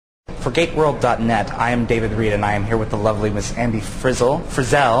For GateWorld.net, I am David Reed, and I am here with the lovely Miss Andy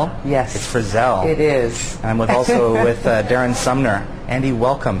Frizzell. Yes. It's Frizzell. It is. And I'm with Darren Sumner. Andy,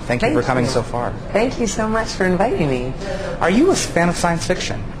 welcome. Thank you for coming so far. Thank you so much for inviting me. Are you a fan of science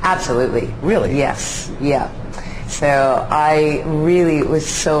fiction? Absolutely. Really? Yes. Yeah. So I really was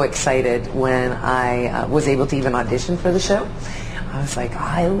so excited when I was able to even audition for the show. I was like,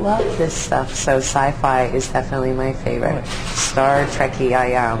 I love this stuff. So sci-fi is definitely my favorite. Star Trekky I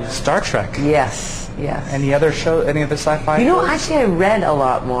am. Star Trek? Yes, yes. Any other sci-fi? You know, actually I read a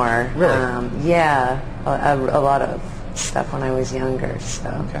lot more. Really? A lot of stuff when I was younger. So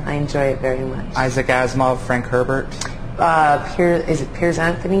I enjoy it very much. Isaac Asimov, Frank Herbert? Is it Piers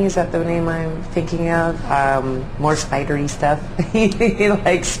Anthony? Is that the name I'm thinking of? More spidery stuff. He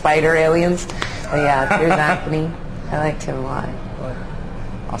likes spider aliens. But yeah, Piers Anthony. I liked him a lot.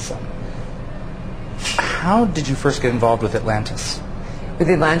 Awesome. How did you first get involved with Atlantis? With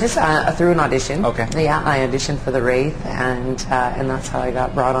Atlantis, through an audition. Okay. Yeah, I auditioned for the Wraith, and that's how I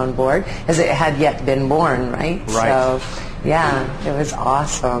got brought on board, as it had yet been born, right? Right. So, yeah, it was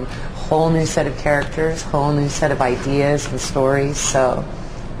awesome. Whole new set of characters, whole new set of ideas and stories. So,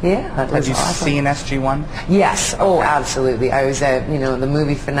 yeah, it was awesome. Have you seen SG-1? Yes. Oh, absolutely. I was the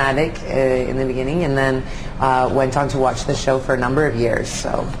movie fanatic in the beginning, and then went on to watch the show for a number of years.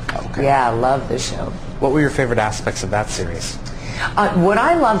 So, yeah, I love the show. What were your favorite aspects of that series? What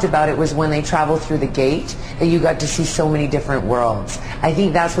I loved about it was when they traveled through the gate, that you got to see so many different worlds. I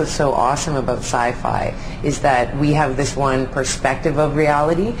think that's what's so awesome about sci-fi, is that we have this one perspective of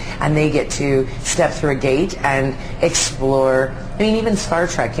reality, and they get to step through a gate and explore. I mean, even Star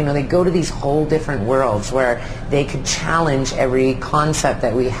Trek, they go to these whole different worlds where they could challenge every concept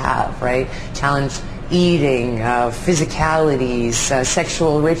that we have, right? Challenge eating, physicalities,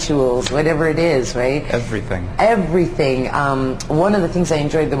 sexual rituals, whatever it is, right? Everything. One of the things I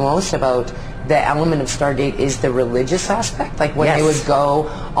enjoyed the most about the element of Stargate is the religious aspect. Like when they would go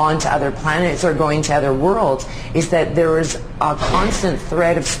onto other planets or going to other worlds, is that there was a constant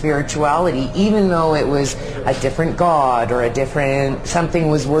thread of spirituality, even though it was a different god or something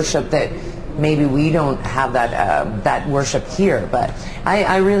was worshipped that maybe we don't have that worship here, but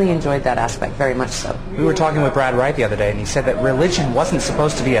I really enjoyed that aspect very much so. We were talking with Brad Wright the other day, and he said that religion wasn't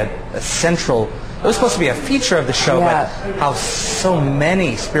supposed to be a central, it was supposed to be a feature of the show, but how so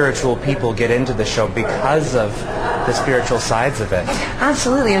many spiritual people get into the show because of the spiritual sides of it.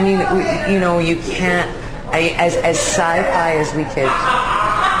 Absolutely. I mean, you can't, as sci-fi as we could.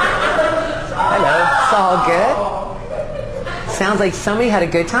 Hello. It's all good. Sounds like somebody had a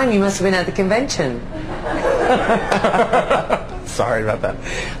good time. You must have been at the convention. Sorry about that.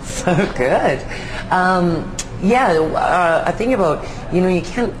 So good. I think about, you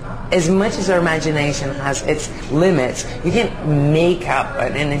can't, as much as our imagination has its limits, you can't make up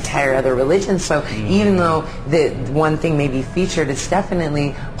an entire other religion. So even though the one thing may be featured, it's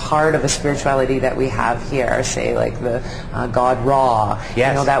definitely part of a spirituality that we have here. Say like the god Ra.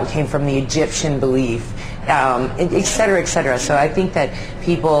 Yes. That came from the Egyptian belief. Et cetera, et cetera. So I think that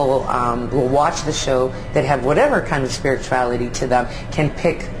people will watch the show that have whatever kind of spirituality to them, can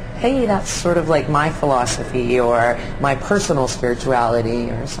pick, hey, that's sort of like my philosophy or my personal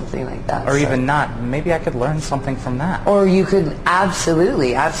spirituality or something like that. Or even not. Maybe I could learn something from that. Or you could,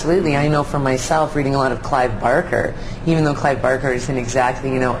 absolutely. I know for myself, reading a lot of Clive Barker, even though Clive Barker isn't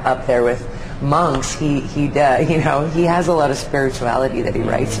exactly, up there with monks, he has a lot of spirituality that he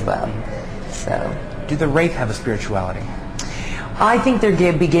writes about. So. Do the Wraith have a spirituality? I think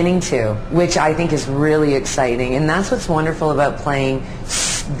they're beginning to, which I think is really exciting. And that's what's wonderful about playing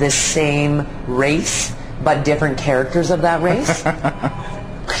the same race, but different characters of that race.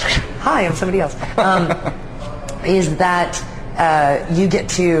 Hi, I'm somebody else. Is that you get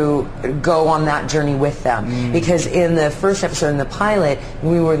to go on that journey with them. Because in the first episode, in the pilot,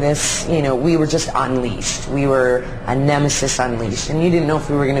 we were we were just unleashed. We were a nemesis unleashed. And you didn't know if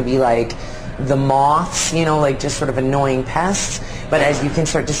we were going to be like the moths, like just sort of annoying pests. But as you can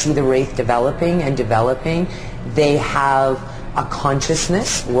start to see the Wraith developing, they have a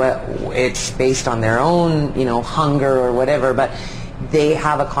consciousness. It's based on their own, hunger or whatever, but they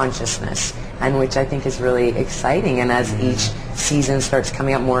have a consciousness, and which I think is really exciting. And as each season starts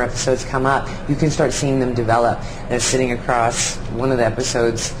coming up, more episodes come up, you can start seeing them develop. They're sitting across, one of the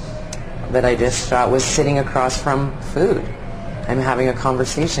episodes that I just shot was sitting across from food. I'm having a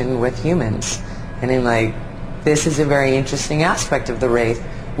conversation with humans, and I'm like, this is a very interesting aspect of the Wraith.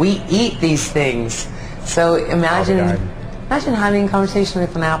 We eat these things. So imagine having a conversation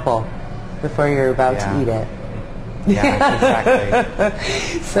with an apple before you're about to eat it. Yeah,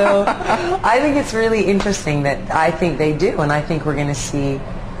 exactly. So I think it's really interesting that I think they do, and I think we're going to see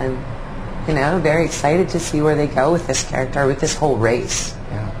and very excited to see where they go with this character, with this whole race.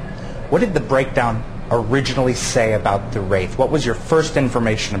 Yeah. What did the breakdown originally say about the Wraith? What was your first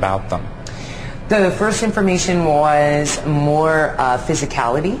information about them? The first information was more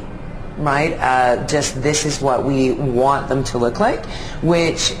physicality, right? Just this is what we want them to look like,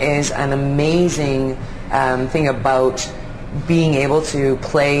 which is an amazing thing about being able to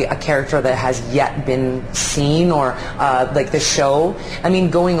play a character that has yet been seen, or like the show. I mean,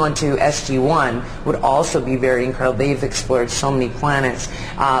 going on to SG-1 would also be very incredible. They've explored so many planets,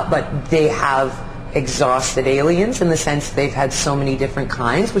 but they have exhausted aliens in the sense they've had so many different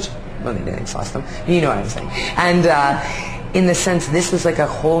kinds, which, well, they didn't exhaust them. You know what I'm saying. And in the sense, this was like a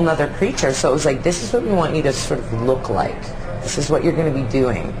whole nother creature. So it was like, this is what we want you to sort of look like. This is what you're going to be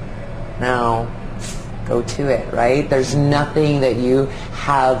doing. Now, go to it, right? There's nothing that you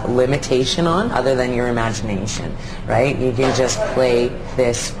have limitation on other than your imagination, right? You can just play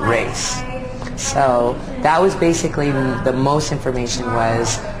this race. So that was basically the most information,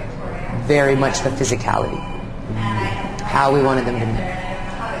 was very much the physicality, how we wanted them to move.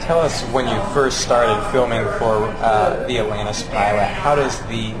 Tell us, when you first started filming for the Atlantis pilot, how does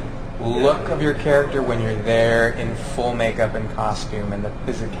the look of your character when you're there in full makeup and costume, and the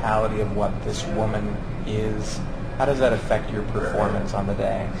physicality of what this woman is, how does that affect your performance on the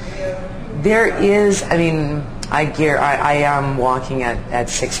day? There is, I mean, I am walking at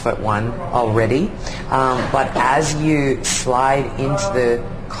 6'1" already, but as you slide into the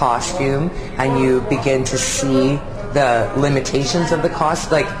costume and you begin to see the limitations of the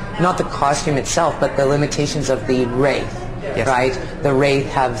costume, like not the costume itself, but the limitations of the Wraith. Yes. Right? The Wraith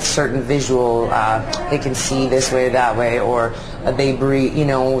have certain visual, they can see this way, that way, or they breathe,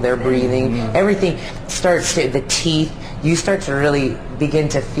 they're breathing. Mm-hmm. Everything starts to, the teeth, you start to really begin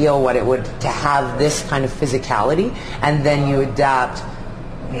to feel what it would to have this kind of physicality, and then you adapt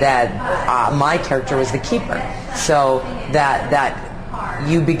that, my character was the keeper. So that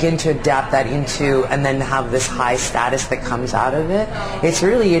you begin to adapt that into, and then have this high status that comes out of it. It's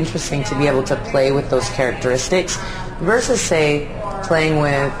really interesting to be able to play with those characteristics versus, say, playing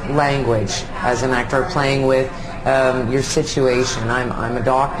with language as an actor, playing with your situation. I'm a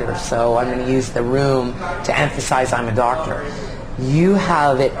doctor, so I'm going to use the room to emphasize I'm a doctor. You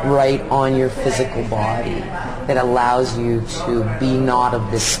have it right on your physical body that allows you to be not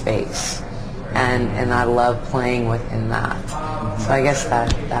of this space. And I love playing within that. So I guess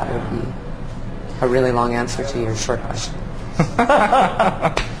that would be a really long answer to your short question.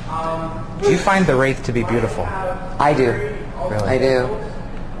 Do you find the Wraith to be beautiful? I do. Really? I do.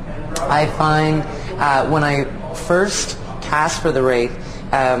 I find when I first cast for the Wraith,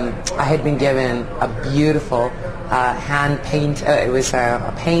 I had been given a beautiful hand paint. It was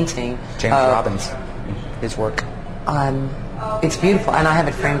a painting. James Robbins, his work. It's beautiful, and I have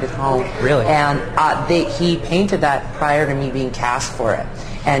it framed at home. Really? And he painted that prior to me being cast for it.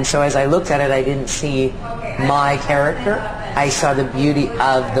 And so as I looked at it, I didn't see my character. I saw the beauty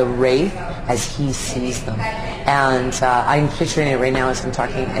of the Wraith as he sees them. And I'm picturing it right now as I'm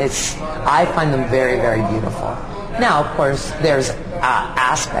talking. I find them very, very beautiful. Now, of course, there's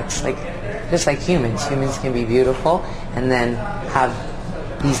aspects, just like humans. Humans can be beautiful and then have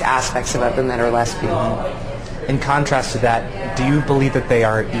these aspects about them that are less beautiful. In contrast to that, do you believe that they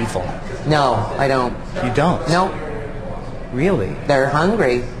are evil? No, I don't. You don't? No. Really? They're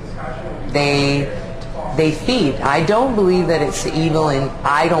hungry. They feed. I don't believe that it's evil, and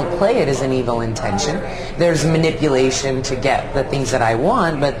I don't play it as an evil intention. There's manipulation to get the things that I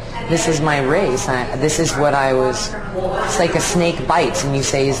want, but this is my race. This is what I was. It's like a snake bites, and you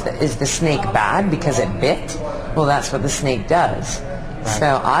say, is the snake bad because it bit? Well, that's what the snake does. Right.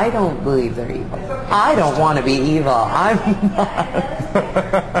 So I don't believe they're evil. I don't want to be evil. I'm not.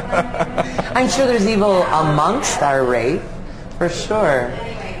 I'm sure there's evil amongst our Wraith, for sure.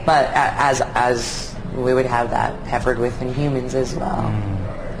 But as we would have that peppered within humans as well.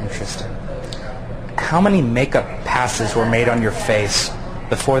 Interesting. How many makeup passes were made on your face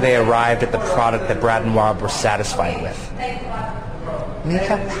before they arrived at the product that Brad and Rob were satisfied with?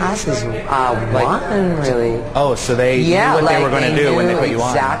 Makeup passes, one really. Oh, so they knew what they were going to do when they put you on.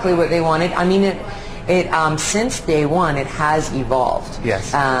 Exactly what they wanted. I mean, it since day one, it has evolved.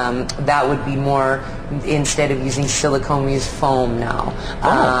 Yes. That would be more, instead of using silicone, we use foam now.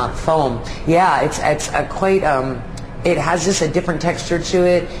 Foam. Yeah, it's a quite. It has just a different texture to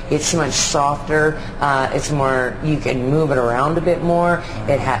it. It's much softer. It's more. You can move it around a bit more.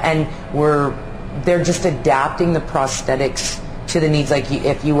 They're just adapting the prosthetics to the needs. Like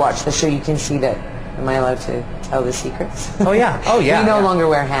if you watch the show, you can see that. Am I allowed to tell the secrets? Oh yeah. Oh yeah. We no longer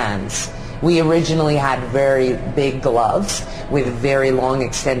wear hands. We originally had very big gloves with very long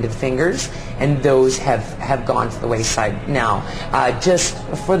extended fingers, and those have gone to the wayside now, just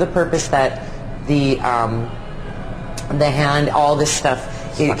for the purpose that the hand, all this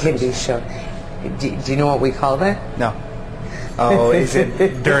stuff, it can be shown. Do you know what we call that? No. Oh, is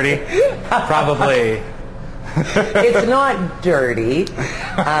it dirty? Probably. It's not dirty.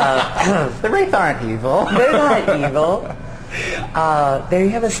 The Wraith aren't evil. They're not evil. They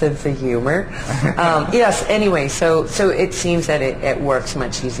have a sense of humor. Yes, anyway, so it seems that it works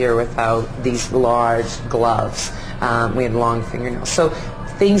much easier without these large gloves. We had long fingernails. So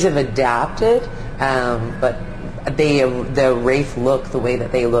things have adapted, but the Wraith look the way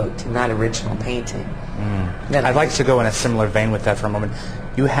that they looked in that original painting. I'd like to go in a similar vein with that for a moment.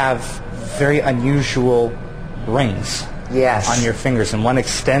 You have very unusual rings on your fingers, and one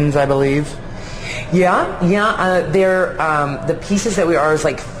extends, I believe. They're the pieces that we are is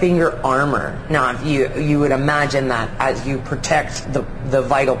like finger armor. Now, if you would imagine that as you protect the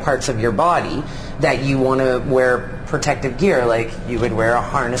vital parts of your body, that you want to wear protective gear, like you would wear a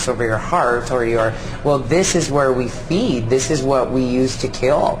harness over your heart or this is where we feed, this is what we use to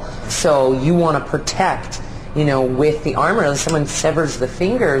kill. So you want to protect, with the armor. If someone severs the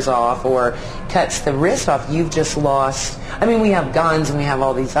fingers off or cuts the wrist off, you've just lost. I mean, we have guns and we have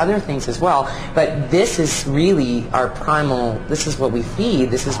all these other things as well, but this is really our primal, this is what we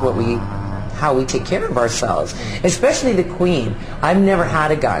feed, this is how we take care of ourselves, especially the Queen. I've never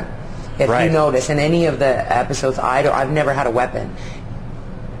had a gun. If you notice, in any of the episodes, I've never had a weapon,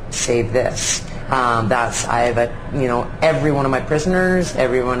 save this. I have every one of my prisoners,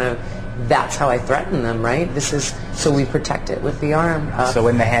 that's how I threaten them, right? So we protect it with the arm. So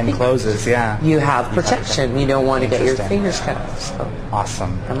when the hand closes, you have protection. You don't want to get your fingers cut off. So.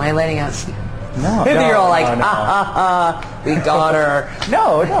 Awesome. Am I letting out? No. You're all like, we got her.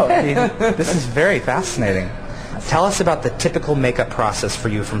 No. This is very fascinating. Tell us about the typical makeup process for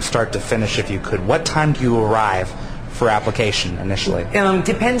you from start to finish, if you could. What time do you arrive for application initially?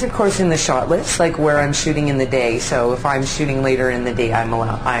 Depends, of course, in the shot list, like where I'm shooting in the day. So if I'm shooting later in the day, I'm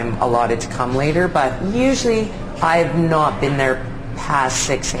allotted to come later. But usually, I've not been there past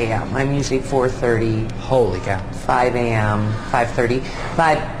 6 a.m. I'm usually 4:30. Holy cow. 5 a.m., 5:30.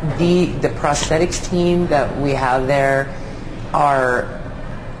 But the prosthetics team that we have there are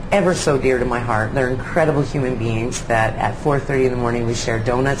ever so dear to my heart. They're incredible human beings that at 4:30 in the morning we share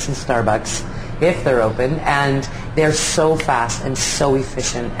donuts and Starbucks if they're open, and they're so fast and so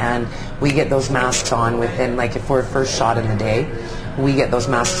efficient, and we get those masks on within, like if we're first shot in the day, we get those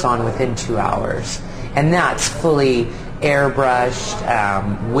masks on within 2 hours. And that's fully airbrushed,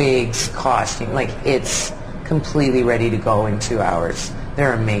 wigs, costume, like it's completely ready to go in 2 hours.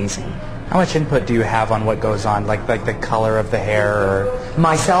 They're amazing. How much input do you have on what goes on, like the color of the hair or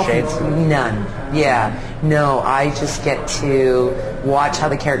myself? Shades? None. Yeah, no. I just get to watch how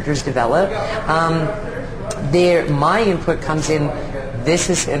the characters develop. My input comes in. This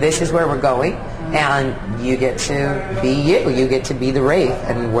is where we're going, and you get to be you. You get to be the Wraith,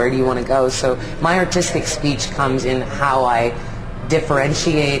 and where do you want to go? So my artistic speech comes in how I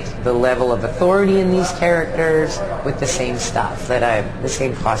differentiate the level of authority in these characters with the same stuff the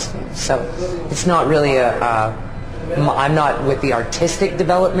same costumes. So it's not really I'm not with the artistic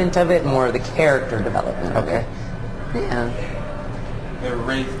development of it, more the character development of it. The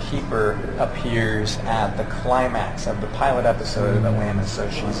Wraith Keeper appears at the climax of the pilot episode of Atlanta, so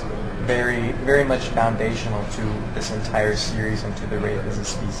she's very, very much foundational to this entire series and to the Wraith as a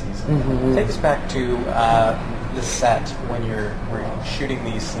species. Take us back to the set when we're shooting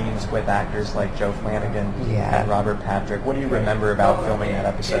these scenes with actors like Joe Flanagan and Robert Patrick. What do you remember about filming that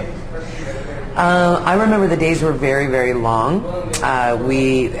episode? I remember the days were very, very long.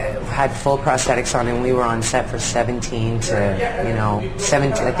 We had full prosthetics on, and we were on set for 17 to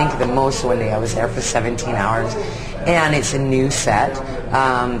 17. I think the most one day I was there for 17 hours, and it's a new set.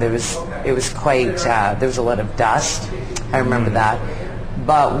 It was quite. There was a lot of dust. I remember that.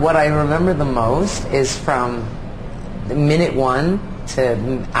 But what I remember the most is from minute 1 to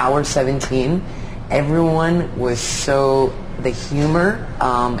hour 17. Everyone was so. The humor,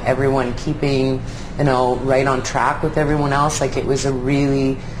 everyone keeping, right on track with everyone else. Like it's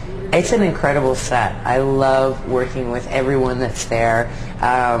an incredible set. I love working with everyone that's there.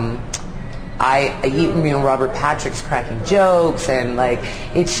 Robert Patrick's cracking jokes, and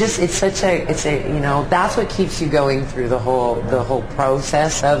that's what keeps you going through the whole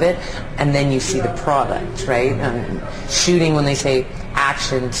process of it, and then you see the product, right? Shooting, when they say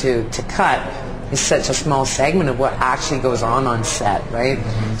action to cut, is such a small segment of what actually goes on set, right?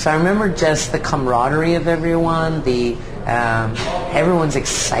 So I remember just the camaraderie of everyone, everyone's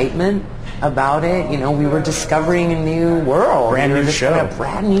excitement about it. You know, we were discovering a new world. Brand new show. A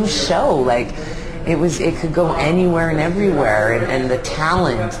brand new show. Like, it could go anywhere and everywhere. And the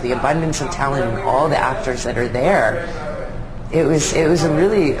talent, the abundance of talent, and all the actors that are there. It was a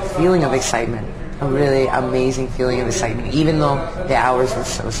really feeling of excitement. A really amazing feeling of excitement, even though the hours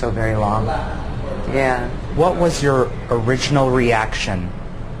were so very long. Yeah. What was your original reaction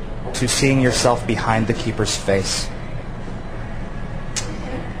to seeing yourself behind the keeper's face?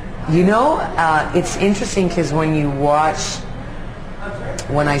 You know, it's interesting because when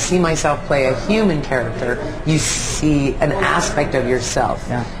I see myself play a human character, you see an aspect of yourself.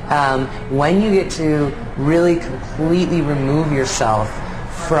 Yeah. When you get to really completely remove yourself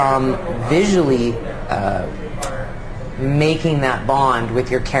from visually making that bond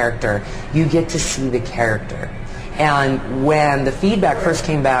with your character, you get to see the character. And when the feedback first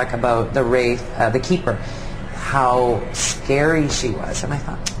came back about the Wraith, the Keeper, how scary she was, and I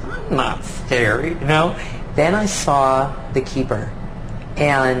thought, I'm not scary, you know? Then I saw the Keeper,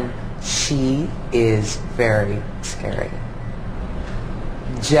 and she is very scary.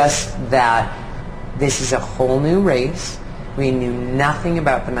 Just that this is a whole new race. We knew nothing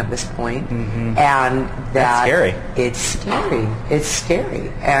about them at this point, and That's scary. It's scary. It's scary,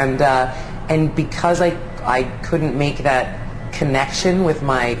 and because I couldn't make that connection with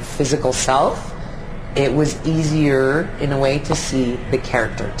my physical self, it was easier in a way to see the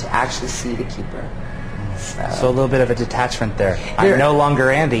character, to actually see the Keeper. So a little bit of a detachment there. I'm no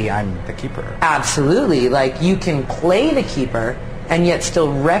longer Andy, I'm the Keeper. Absolutely. Like, you can play the Keeper and yet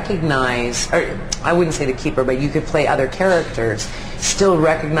still recognize, or I wouldn't say the Keeper, but you could play other characters, still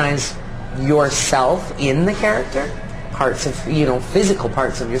recognize yourself in the character, parts of, you know, physical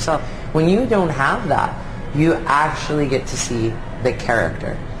parts of yourself. When you don't have that, you actually get to see the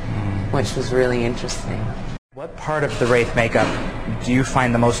character, which was really interesting. What part of the Wraith makeup do you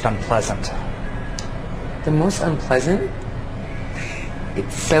find the most unpleasant? The most unpleasant?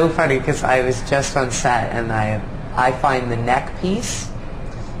 It's so funny because I was just on set and I find the neck piece,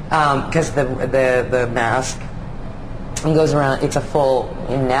 because the mask goes around, it's a full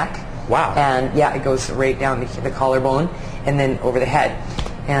neck. Wow. And yeah, it goes right down the collarbone and then over the head.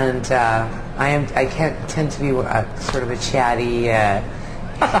 And I can't tend to be sort of a chatty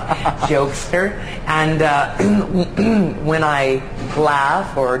jokester. And when I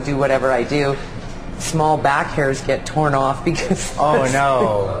laugh or do whatever I do, small back hairs get torn off because... Oh,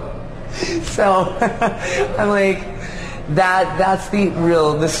 no. So I'm like, that's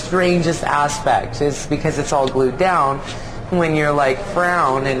the strangest aspect, is because it's all glued down. When you're like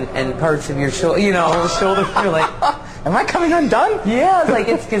frown and parts of your shoulder, you know, shoulder, you're like, am I coming undone? Yeah, like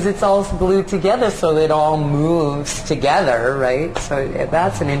it's because it's all glued together, so it all moves together, right? So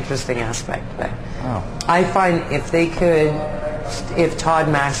that's an interesting aspect. But I find if Todd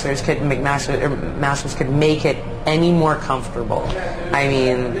Masters could make it any more comfortable, I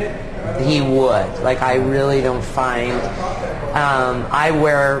mean, he would. Like, I really don't find... I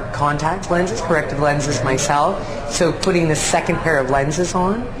wear contact lenses, corrective lenses myself, so putting the second pair of lenses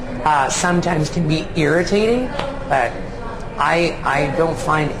on sometimes can be irritating, but I don't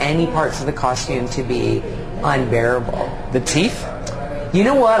find any parts of the costume to be unbearable. The teeth? You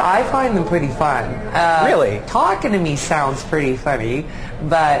know what? I find them pretty fun. Really? Talking to me sounds pretty funny,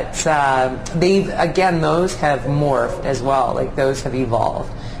 but those have morphed as well. Like, those have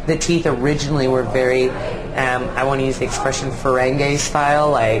evolved. The teeth originally were very, I want to use the expression Ferengi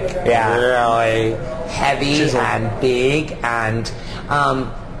style, like really heavy Chiseled. and big, and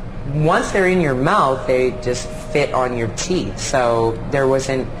once they're in your mouth, they just fit on your teeth. So there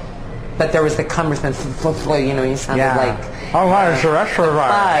wasn't, but there was the cumbersome, you know, you sounded like... Oh, my, so that's for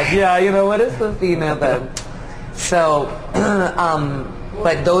right. Yeah, you know, what is this, you know, so,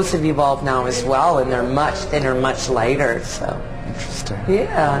 but those have evolved now as well, and they're much thinner, much lighter, so... Interesting.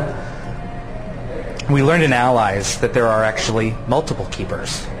 Yeah. We learned in Allies that there are actually multiple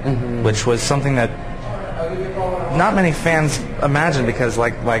keepers, which was something that not many fans imagined, because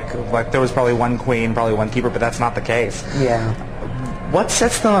like there was probably one queen, probably one keeper, but that's not the case. Yeah. What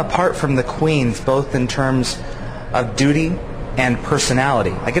sets them apart from the queens, both in terms of duty and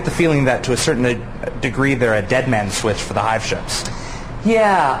personality? I get the feeling that to a certain degree they're a dead man switch for the hive ships.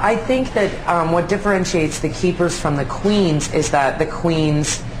 Yeah, I think that what differentiates the keepers from the queens is that the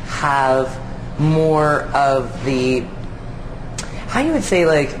queens have more of the, how you would say,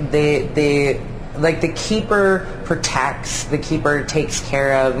 like the keeper protects, the keeper takes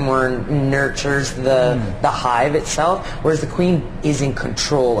care of, more nurtures the hive itself, whereas the queen is in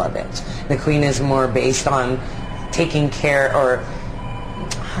control of it. The queen is more based on taking care, or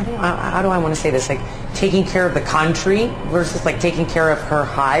how do I want to say this, like taking care of the country versus like taking care of her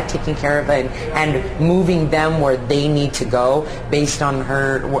hive, taking care of it and moving them where they need to go based on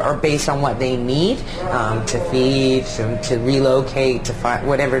her or based on what they need to feed, to relocate, to find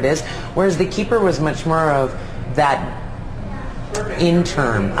whatever it is. Whereas the keeper was much more of that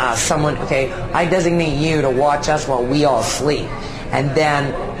intern, someone, okay, I designate you to watch us while we all sleep. And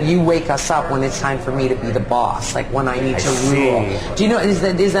then you wake us up when it's time for me to be the boss, like when I need to rule. Do you know, is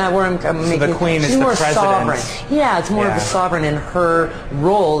that where I'm making? So the queen is the more president. Sovereign. Yeah, it's more of a sovereign, and her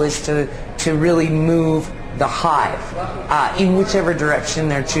role is to really move the hive in whichever direction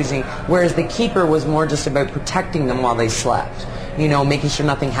they're choosing. Whereas the keeper was more just about protecting them while they slept. You know, making sure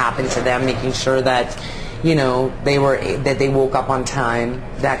nothing happened to them, making sure that, you know, they woke up on time,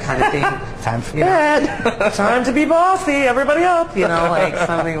 that kind of thing. Time for bed. Time to be bossy. Everybody up. You know, like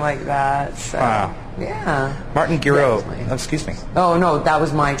something like that. So, wow. Yeah. Martin Giro. Oh, excuse me. Oh no, that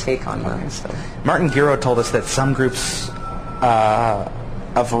was my take on that. So. Martin Giro told us that some groups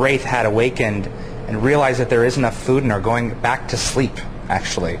of Wraith had awakened and realized that there is enough food and are going back to sleep.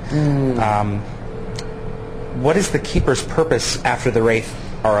 Actually, what is the keeper's purpose after the Wraith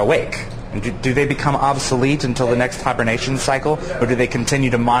are awake? Do they become obsolete until the next hibernation cycle, or do they continue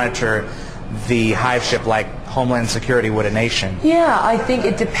to monitor the hive ship like Homeland Security would a nation? Yeah, I think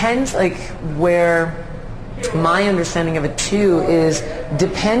it depends, like, where my understanding of it, too, is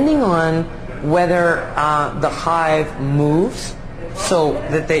depending on whether the hive moves, so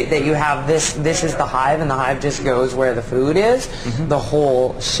that you have this is the hive, and the hive just goes where the food is, the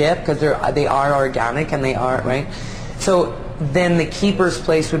whole ship, because they are organic, and they are, right? So then the keeper's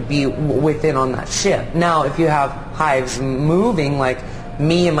place would be within on that ship. Now, if you have hives moving, like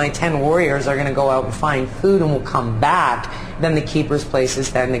me and my 10 warriors are going to go out and find food and we'll come back, then the keeper's place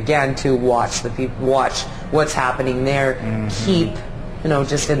is then again to watch watch what's happening there, keep, you know,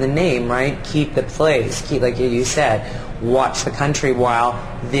 just in the name, right? Keep the place, keep, like you said, watch the country while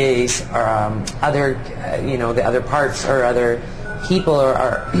these other, you know, the other parts or other people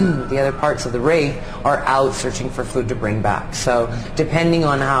are the other parts of the Wraith are out searching for food to bring back. So depending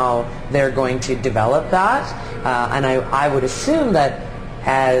on how they're going to develop that, and I would assume that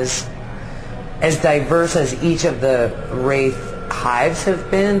as diverse as each of the Wraith hives have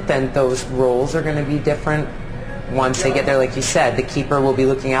been, then those roles are going to be different once they get there. Like you said, the keeper will be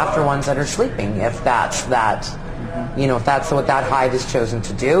looking after ones that are sleeping, if that's you know, if that's what that hive is chosen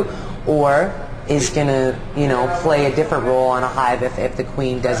to do, or is going to, you know, play a different role on a hive if the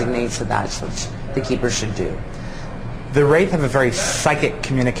queen designates that that's what the keeper should do. The Wraith have a very psychic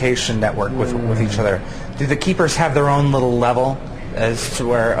communication network with each other. Do the keepers have their own little level as to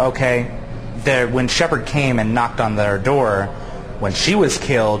where, okay, when Shepard came and knocked on their door, when she was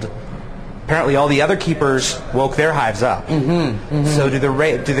killed, apparently all the other keepers woke their hives up. So do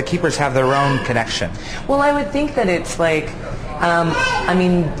the keepers have their own connection? Well, I would think that it's like, I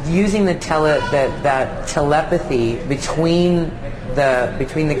mean, using that telepathy between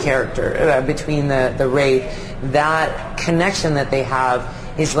the character, between the Wraith, that connection that they have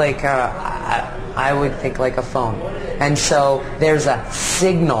is like, I would think like a phone. And so there's a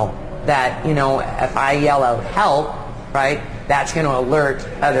signal that, you know, if I yell out help, right, that's going to alert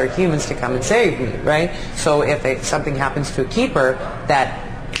other humans to come and save me, right? So if something happens to a keeper,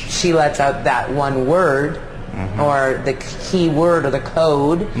 that she lets out that one word, or the key word or the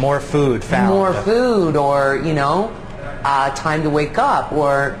code. More food found. More food, or, you know, time to wake up,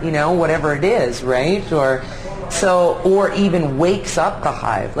 or, you know, whatever it is, right? Or even wakes up the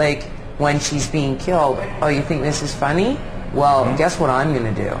hive. Like when she's being killed, oh, you think this is funny? Well, guess what I'm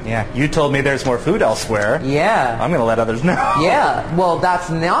going to do? Yeah, you told me there's more food elsewhere. Yeah. I'm going to let others know. Yeah, well, that's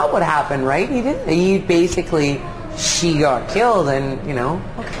not what happened, right? He didn't. He basically, she got killed, and, you know,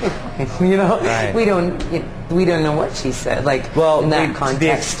 okay, fine. You know, right. we don't know what she said. Like, well, in that context, to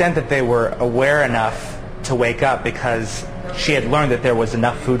the extent that they were aware enough to wake up because she had learned that there was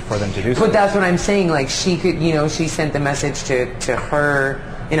enough food for them to do so. But that's what I'm saying. Like, she could, you know, she sent the message to her.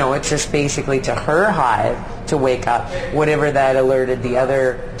 You know, it's just basically to her hive to wake up, whatever that alerted the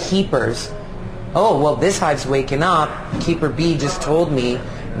other keepers. Oh, well, this hive's waking up. Keeper B just told me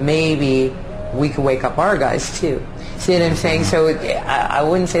maybe we could wake up our guys too. See what I'm saying? So I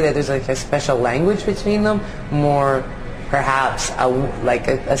wouldn't say that there's like a special language between them. More perhaps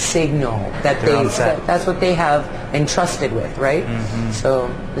a signal that that's what they have entrusted with, right?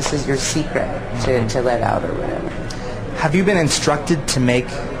 So this is your secret to let out or whatever. Have you been instructed to make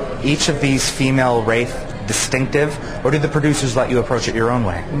each of these female Wraith distinctive, or do the producers let you approach it your own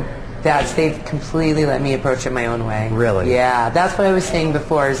way? They've completely let me approach it my own way. Really? Yeah, that's what I was saying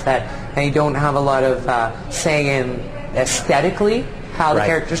before, is that I don't have a lot of say in aesthetically, how the Right.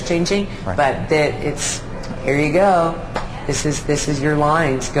 character's changing, Right. but that it's, here you go. This is your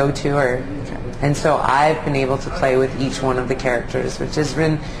lines. Go to her. And so I've been able to play with each one of the characters, which has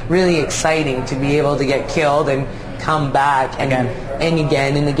been really exciting to be able to get killed and come back and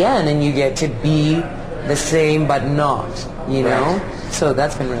again and again, and you get to be the same but not, you know? So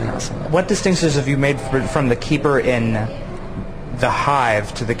that's been really awesome. What distinctions have you made from the Keeper in the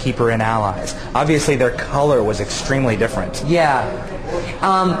Hive to the Keeper in Allies? Obviously their color was extremely different. Yeah.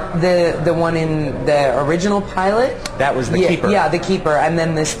 The one in the original pilot, That was the Keeper. Yeah, the Keeper, and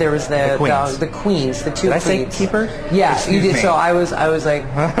then there was the Queens. the Queens, the two Did I Queens. say Keeper? Yeah, Excuse you did. me. So I was like,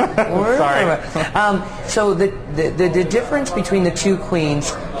 what? Sorry. So the difference between the two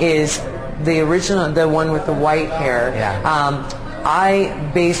Queens is the original, the one with the white hair. Yeah.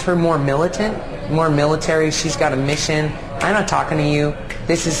 I base her more militant, more military. She's got a mission. I'm not talking to you.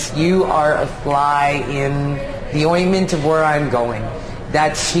 You are a fly in the ointment of where I'm going.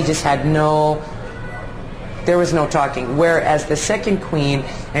 She just had there was no talking. Whereas the second Queen,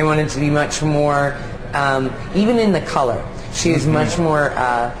 I wanted to be much more, even in the color, she was much more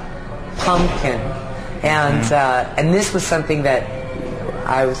pumpkin. And this was something that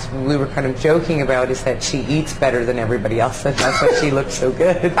we were kind of joking about, is that she eats better than everybody else, and that's why she looks so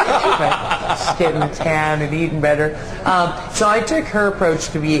good. She's getting tan and eating better. So I took her approach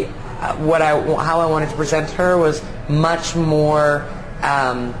to be how I wanted to present her was much more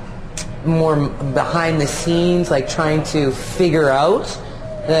behind the scenes, like trying to figure out,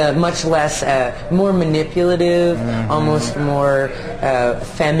 much less more manipulative, almost more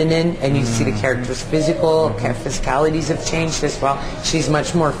feminine, and you see the character's physicalities have changed as well. She's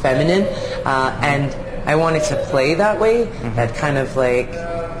much more feminine, and I wanted to play that way, that kind of like,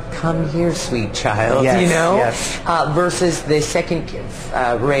 come here, sweet child, Yes, you know? yes. Versus the second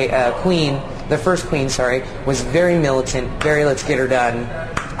Queen, the first Queen, sorry, was very militant, very let's get her done.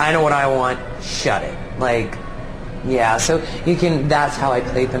 I know what I want, shut it. Like, yeah, so that's how I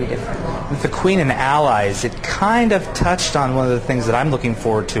played them differently. With the Queen and Allies, it kind of touched on one of the things that I'm looking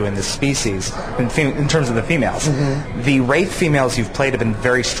forward to in this species, in terms of the females. The Wraith females you've played have been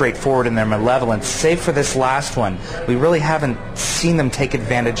very straightforward in their malevolence. Save for this last one, we really haven't seen them take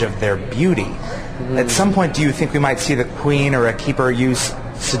advantage of their beauty. At some point, do you think we might see the Queen or a Keeper use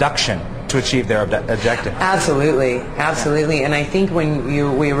seduction to achieve their objective? Absolutely. And I think when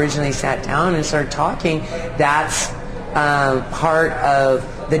we originally sat down and started talking, that's part of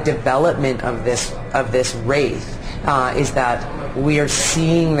the development of this wraith, is that we are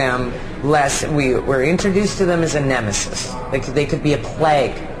seeing them less. We're introduced to them as a nemesis. Like they could be a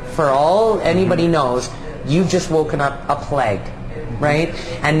plague. For all anybody knows, you've just woken up a plague, right?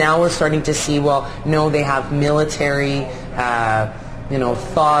 And now we're starting to see, well, no, they have military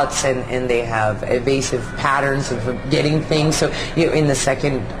thoughts, and they have evasive patterns of getting things. So in the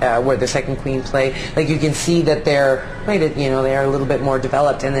second, where the second Queen play, like you can see that they're a little bit more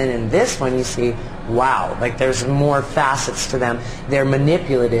developed. And then in this one, you see, wow, like there's more facets to them. They're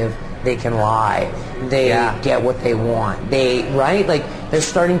manipulative. They can lie. They get what they want. Like they're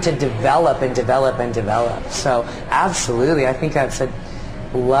starting to develop and develop and develop. So absolutely, I think that's a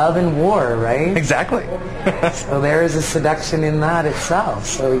love and war, right? Exactly. So there is a seduction in that itself.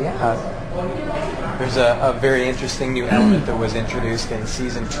 So yeah. There's a very interesting new element that was introduced in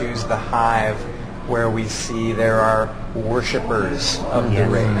Season 2's The Hive, where we see there are worshippers of the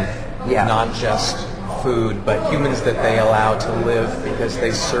Wraith. Yeah. Not just food, but humans that they allow to live because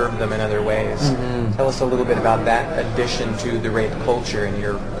they serve them in other ways. Tell us a little bit about that addition to the Wraith culture and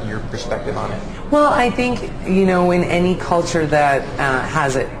your perspective on it. Well, I think, in any culture that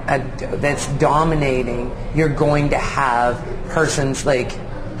has that's dominating, you're going to have persons like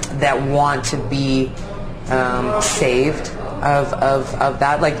that want to be saved of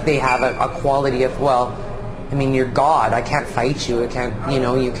that. Like they have a quality of, you're God. I can't fight you. I can't,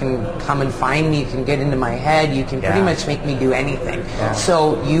 you can come and find me. You can get into my head. You can pretty much make me do anything. Yeah.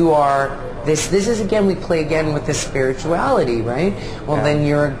 So you are this is again, we play again with this spirituality, right? Well, then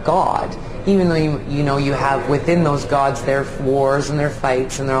you're a God. Even though you have within those gods their wars and their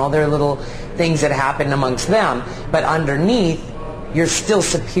fights and all their little things that happen amongst them, but underneath you're still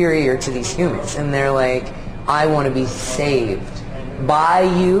superior to these humans, and they're like, I want to be saved by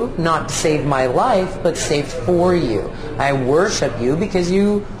you, not to save my life, but saved for you. I worship you because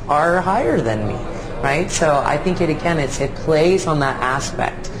you are higher than me, right? So I think it plays on that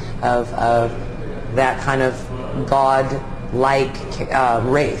aspect of that kind of God-like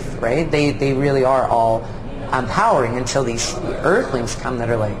wraith, right? They really are all empowering until these earthlings come that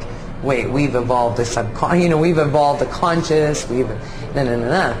are like, wait, we've evolved we've evolved the conscious,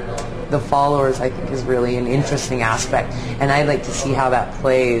 the followers, I think, is really an interesting aspect, and I'd like to see how that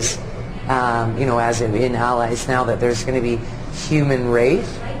plays, as in Allies now that there's going to be human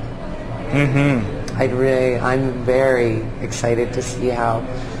wraith. I'm very excited to see how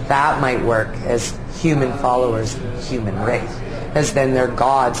that might work as human followers and human wraith, as then their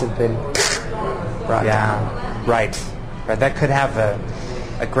gods have been brought down. Right. That could have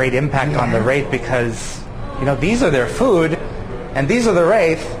a great impact on the wraith, because these are their food and these are the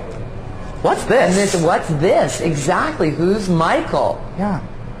wraith. What's this? And what's this? Exactly. Who's Michael? Yeah.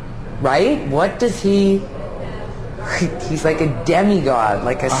 Right? What does he... He's like a demigod,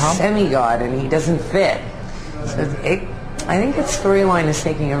 like a semi-god, and he doesn't fit. So I think its storyline is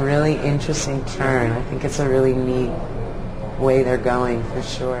taking a really interesting turn. I think it's a really neat way they're going, for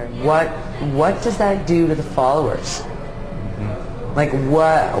sure. What does that do to the followers? Like,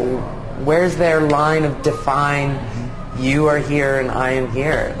 where's their line of define, you are here and I am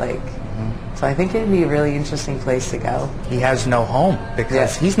here? Like, so I think it'd be a really interesting place to go. He has no home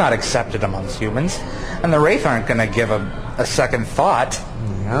because he's not accepted amongst humans, and the wraith aren't going to give him a second thought.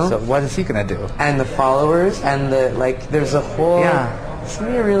 No. So what is he going to do? And the followers and there's a whole... It's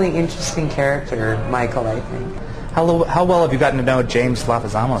going to be a really interesting character, Michael, I think. How well have you gotten to know James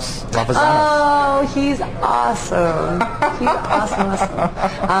Lafazamos? Oh, he's awesome. He's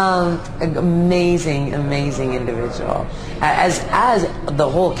awesome. An amazing individual. As the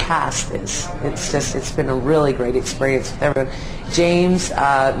whole cast is. It's been a really great experience with everyone. James, him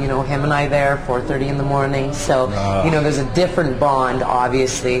and I there, 4:30 in the morning. So, there's a different bond,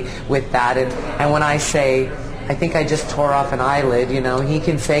 obviously, with that. And when I say, I think I just tore off an eyelid, he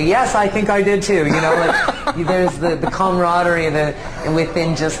can say, yes, I think I did too, there's the camaraderie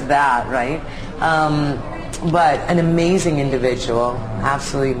within just that, right? But an amazing individual,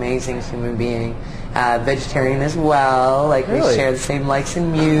 absolutely amazing human being, vegetarian as well, Really? We share the same likes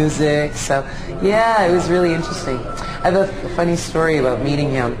in music, so yeah, it was really interesting. I have a funny story about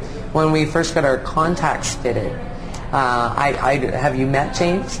meeting him. When we first got our contacts fitted, have you met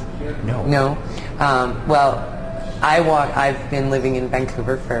James? No. Well, I've been living in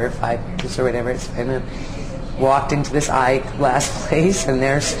Vancouver for 5 years or whatever it's been, and walked into this eyeglass place, and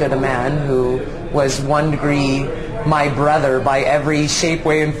there stood a man who was 1 degree my brother by every shape,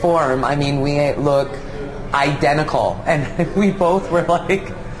 way, and form. I mean, we look identical, and we both were like,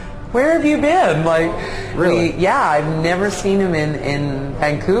 where have you been? Like, really? I've never seen him in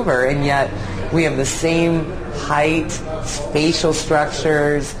Vancouver, and yet we have the same height, facial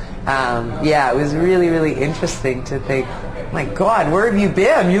structures. It was really, really interesting to think, my God, where have you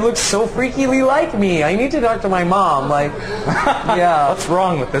been? You look so freakily like me. I need to talk to my mom. What's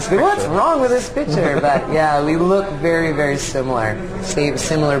wrong with this picture? What's wrong with this picture? But we look very, very similar.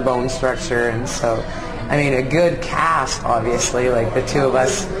 Similar bone structure, and so, I mean, a good cast, obviously, like the two of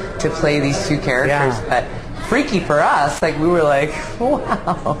us to play these two characters. Yeah. But freaky for us, we were like,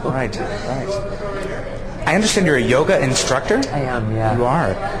 wow. Right. I understand you're a yoga instructor? I am, yeah. You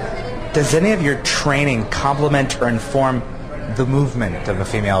are. Does any of your training complement or inform the movement of a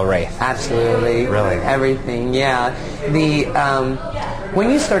female wraith? Absolutely. Really? Everything, yeah.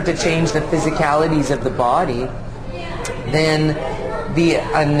 When you start to change the physicalities of the body, then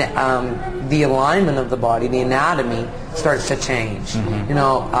the alignment of the body, the anatomy, starts to change.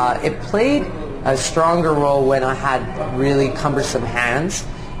 It played a stronger role when I had really cumbersome hands,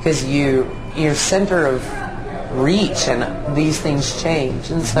 because your center of reach and these things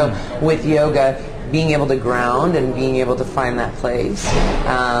change. And so with yoga, being able to ground and being able to find that place,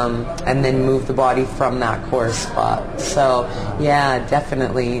 and then move the body from that core spot. So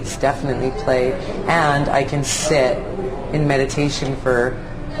definitely, it's definitely played. And I can sit in meditation for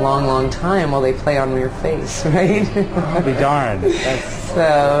a long, long time while they play on your face, right? I'll be darned.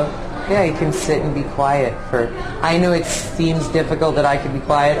 So, you can sit and be quiet I know it seems difficult that I can be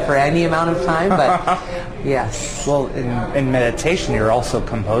quiet for any amount of time, but yes. Well, in meditation, you're also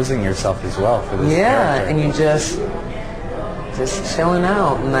composing yourself as well for this character. And you just chilling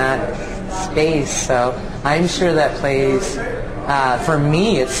out in that space. So I'm sure that plays, for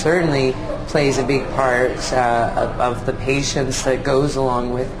me, it certainly plays a big part of the patience that goes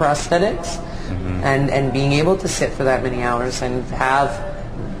along with prosthetics, and being able to sit for that many hours and have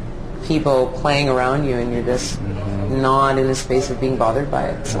people playing around you, and you're just not in a space of being bothered by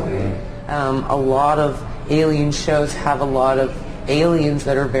it. So, a lot of alien shows have a lot of aliens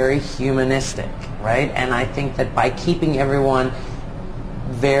that are very humanistic, right? And I think that by keeping everyone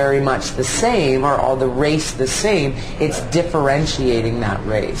very much the same, or all the race the same, it's differentiating that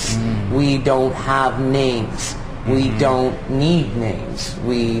race. We don't have names. We don't need names.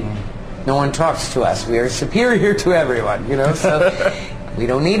 No one talks to us. We are superior to everyone, So we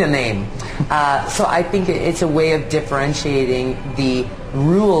don't need a name. So I think it's a way of differentiating the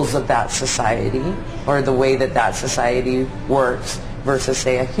rules of that society, or the way that that society works, versus,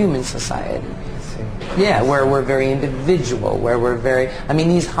 say, a human society. Yeah, where we're very individual, where we're very... I mean,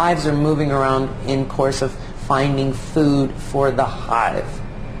 these hives are moving around in course of finding food for the hive.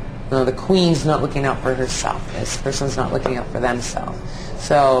 You know, the queen's not looking out for herself. This person's not looking out for themselves.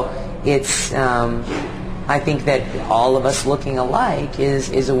 So it's... I think that all of us looking alike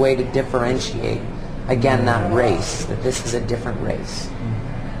is a way to differentiate, again, that race, that this is a different race.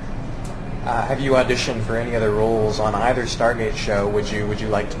 Have you auditioned for any other roles on either Stargate show? Would you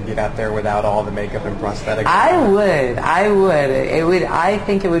like to get out there without all the makeup and prosthetics? I would. I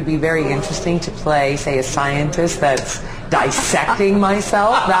think it would be very interesting to play, say, a scientist that's dissecting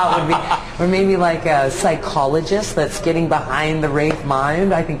myself. That would be, or maybe like a psychologist that's getting behind the Wraith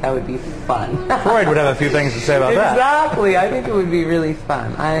mind. I think that would be fun. Freud would have a few things to say about that. Exactly. I think it would be really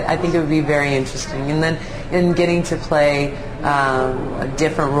fun. I think it would be very interesting. And then in getting to play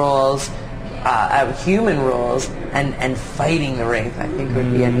different roles, human roles, and fighting the Wraith, I think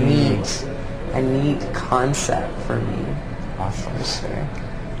would be a neat concept for me. Awesome. For sure.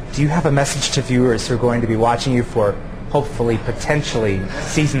 Do you have a message to viewers who are going to be watching you for, hopefully, potentially,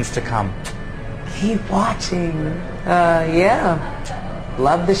 seasons to come? Keep watching. Yeah.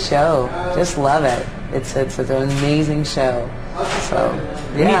 Love the show. Just love it. It's an amazing show. So,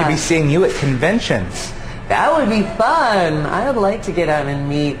 yeah. We need to be seeing you at conventions. That would be fun. I would like to get out and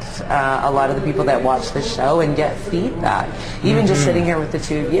meet a lot of the people that watch the show and get feedback. Even just sitting here with the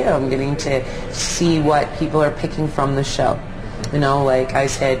two of you, I'm getting to see what people are picking from the show. You know, like I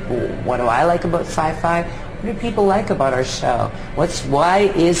said, what do I like about sci-fi? What do people like about our show?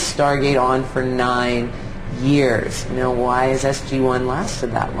 Why is Stargate on for 9 years? You know, why has SG-1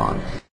 lasted that long?